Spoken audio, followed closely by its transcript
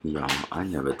Y'all, I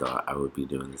never thought I would be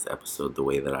doing this episode the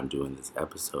way that I'm doing this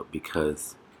episode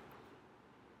because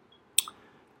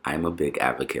I'm a big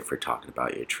advocate for talking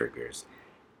about your triggers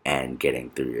and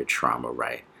getting through your trauma,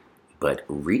 right? But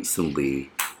recently,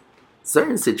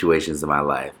 certain situations in my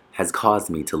life has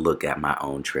caused me to look at my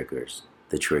own triggers,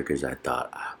 the triggers I thought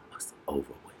I was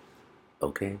over with.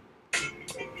 Okay?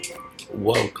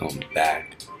 Welcome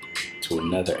back to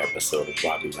another episode of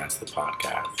Robbie Rants the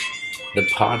Podcast. The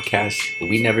podcast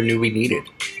we never knew we needed.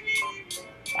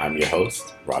 I'm your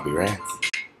host, Robbie Rants.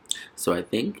 So I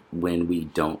think when we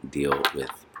don't deal with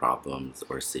problems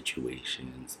or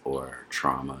situations or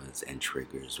traumas and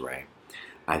triggers, right?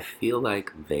 I feel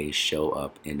like they show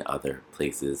up in other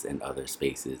places and other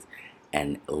spaces,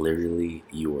 and literally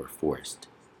you are forced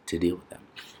to deal with them.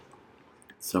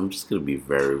 So I'm just gonna be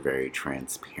very, very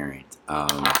transparent.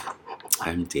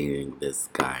 I'm dating this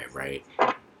guy, right?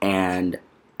 And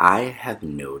I have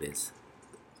noticed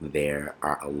there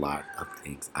are a lot of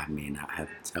things I may not have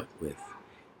dealt with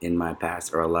in my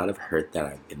past, or a lot of hurt that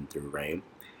I've been through, right?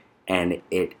 And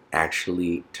it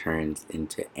actually turns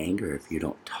into anger if you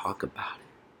don't talk about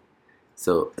it.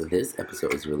 So this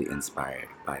episode is really inspired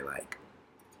by like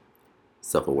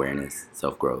self-awareness,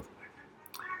 self-growth,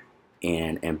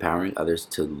 and empowering others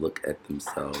to look at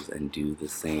themselves and do the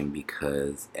same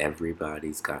because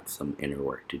everybody's got some inner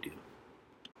work to do.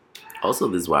 Also,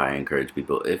 this is why I encourage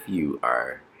people, if you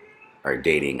are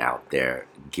dating out there,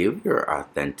 give your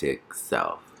authentic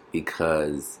self,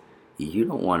 because you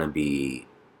don't want to be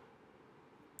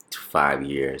 5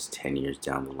 years, 10 years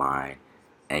down the line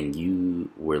and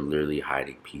you were literally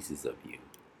hiding pieces of you.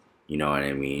 You know what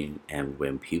I mean? And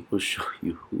when people show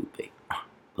you who they are,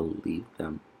 believe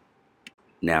them.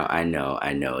 Now, I know,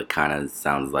 it kind of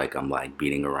sounds like I'm like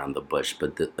beating around the bush,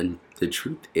 but the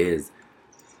truth is,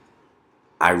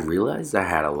 I realized I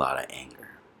had a lot of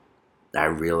anger. I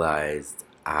realized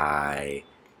I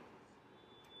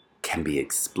can be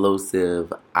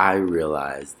explosive. I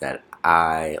realized that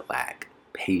I lack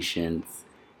patience.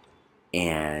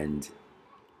 And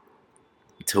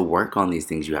to work on these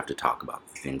things, you have to talk about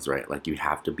these things, right? Like you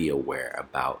have to be aware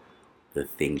about the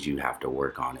things you have to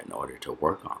work on in order to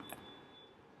work on them.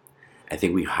 I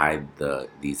think we hide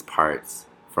these parts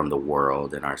from the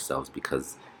world and ourselves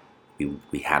because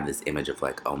we have this image of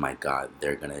like, oh my God,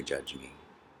 they're gonna judge me.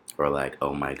 Or like,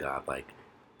 oh my God, like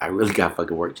I really got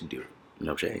fucking work to do.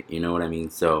 No shade. You know what I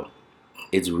mean? So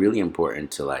it's really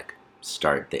important to like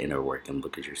start the inner work and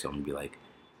look at yourself and be like,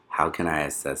 how can I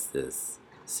assess this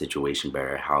situation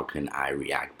better? How can I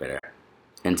react better?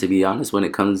 And to be honest, when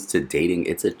it comes to dating,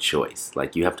 it's a choice.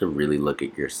 Like you have to really look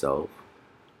at yourself.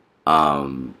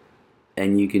 Um,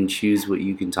 and you can choose what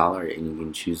you can tolerate and you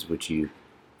can choose what you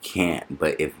can't.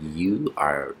 But if you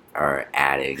are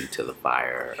adding to the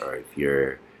fire, or if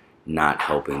you're not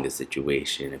helping the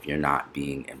situation, if you're not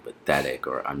being empathetic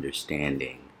or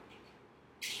understanding,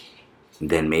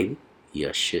 then maybe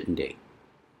you shouldn't date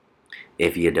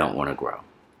if you don't want to grow.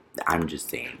 I'm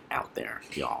just saying out there,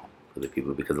 y'all, for the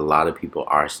people, because a lot of people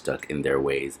are stuck in their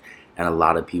ways, and a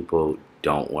lot of people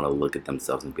don't want to look at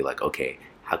themselves and be like, okay,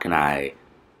 how can I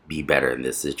be better in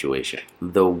this situation?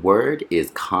 The word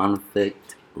is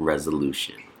conflict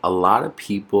resolution. A lot of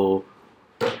people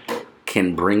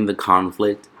can bring the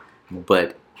conflict,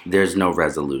 but there's no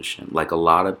resolution. Like a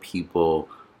lot of people,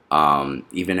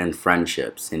 even in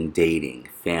friendships, in dating,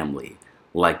 family,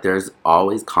 like there's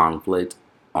always conflict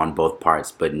on both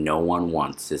parts, but no one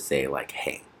wants to say like,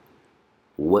 hey,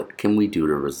 what can we do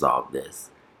to resolve this?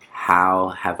 How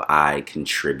have I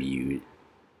contributed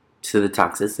to the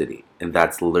toxicity? And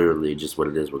that's literally just what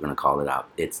it is. We're going to call it out.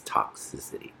 It's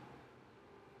toxicity.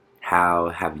 How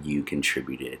have you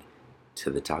contributed to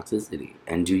the toxicity?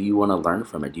 And do you want to learn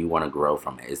from it? Do you want to grow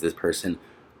from it? Is this person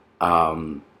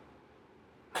um,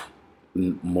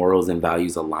 morals and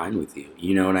values align with you?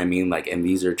 You know what I mean? Like, and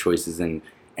these are choices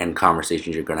and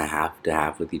conversations you're going to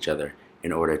have with each other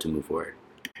in order to move forward.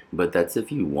 But that's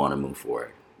if you want to move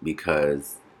forward,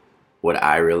 because what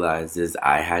I realized is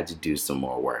I had to do some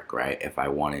more work, right? If I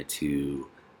wanted to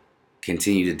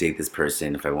continue to date this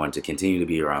person, if I wanted to continue to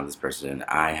be around this person,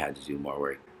 I had to do more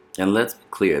work. And let's be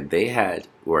clear, they had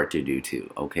work to do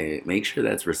too, okay? Make sure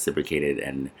that's reciprocated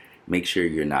and make sure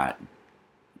you're not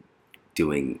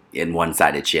doing in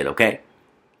one-sided shit, okay?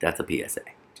 That's a PSA.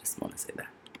 Just want to say that.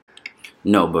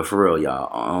 No, but for real, y'all,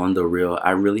 on the real, I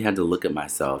really had to look at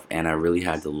myself and I really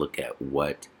had to look at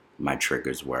what my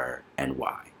triggers were and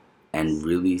why. And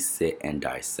really sit and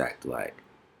dissect, like,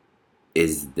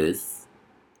 is this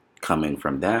coming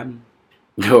from them?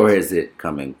 Or is it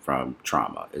coming from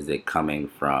trauma? Is it coming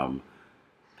from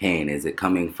pain? Is it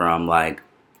coming from like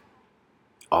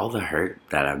all the hurt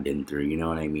that I've been through, you know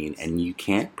what I mean? And you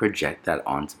can't project that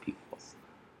onto people.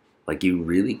 Like, you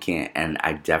really can't. And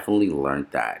I definitely learned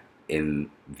that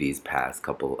in these past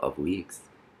couple of weeks.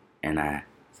 And I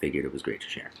figured it was great to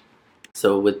share.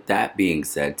 So, with that being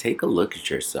said, take a look at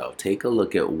yourself. Take a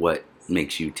look at what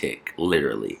makes you tick,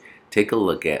 literally. Take a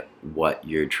look at what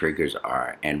your triggers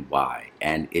are and why.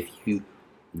 And if you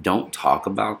don't talk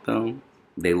about them,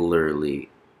 they literally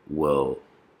will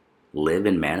live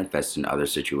and manifest in other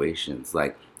situations.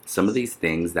 Like, some of these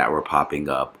things that were popping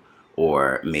up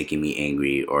or making me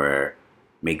angry or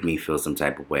make me feel some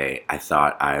type of way, I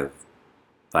thought I've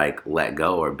like let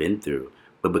go or been through.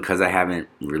 But because I haven't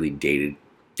really dated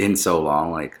in so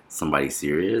long, like somebody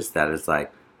serious, that it's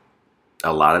like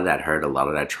a lot of that hurt, a lot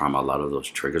of that trauma, a lot of those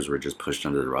triggers were just pushed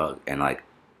under the rug. And like,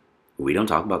 we don't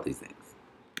talk about these things.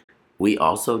 We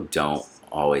also don't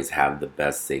always have the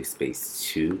best safe space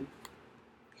to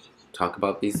talk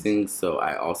about these things. So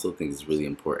I also think it's really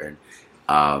important,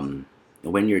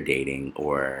 when you're dating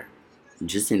or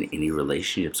just in any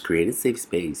relationships, create a safe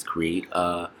space, create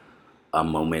a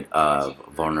moment of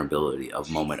vulnerability, a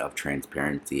moment of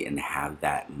transparency, and have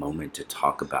that moment to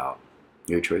talk about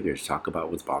your triggers, talk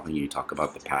about what's bothering you, talk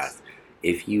about the past.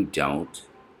 If you don't,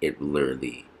 it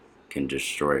literally can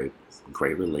destroy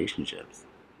great relationships.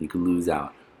 You can lose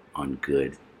out on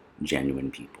good,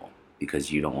 genuine people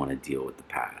because you don't want to deal with the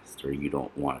past or you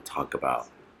don't want to talk about,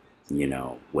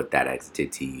 what that ex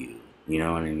did to you. You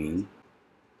know what I mean?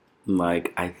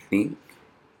 Like, I think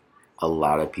a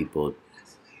lot of people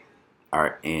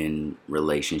are in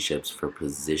relationships for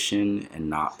position and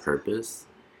not purpose.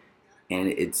 And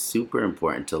it's super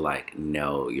important to like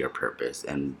know your purpose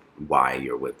and why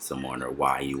you're with someone or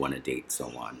why you want to date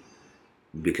someone.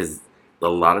 Because a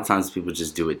lot of times people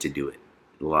just do it to do it.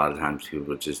 A lot of times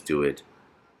people just do it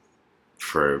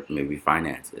for maybe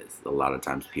finances. A lot of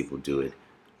times people do it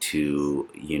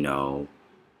to,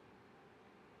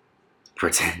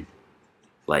 pretend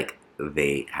like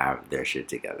they have their shit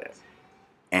together.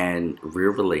 And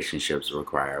real relationships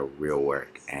require real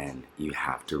work, and you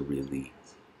have to really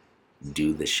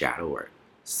do the shadow work.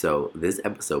 So, this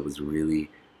episode was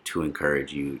really to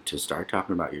encourage you to start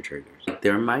talking about your triggers.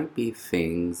 There might be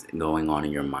things going on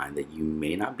in your mind that you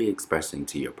may not be expressing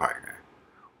to your partner,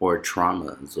 or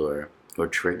traumas or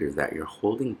triggers that you're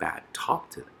holding back.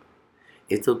 Talk to them.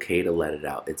 It's okay to let it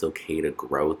out, it's okay to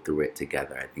grow through it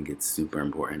together. I think it's super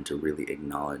important to really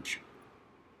acknowledge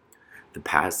the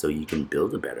past so you can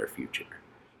build a better future.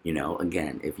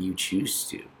 Again, if you choose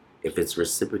to, if it's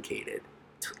reciprocated,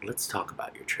 let's talk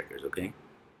about your triggers, okay?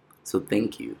 So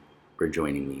thank you for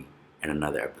joining me in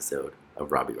another episode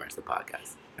of Robbie Runs the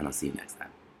Podcast, and I'll see you next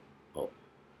time. Oh,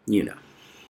 you know.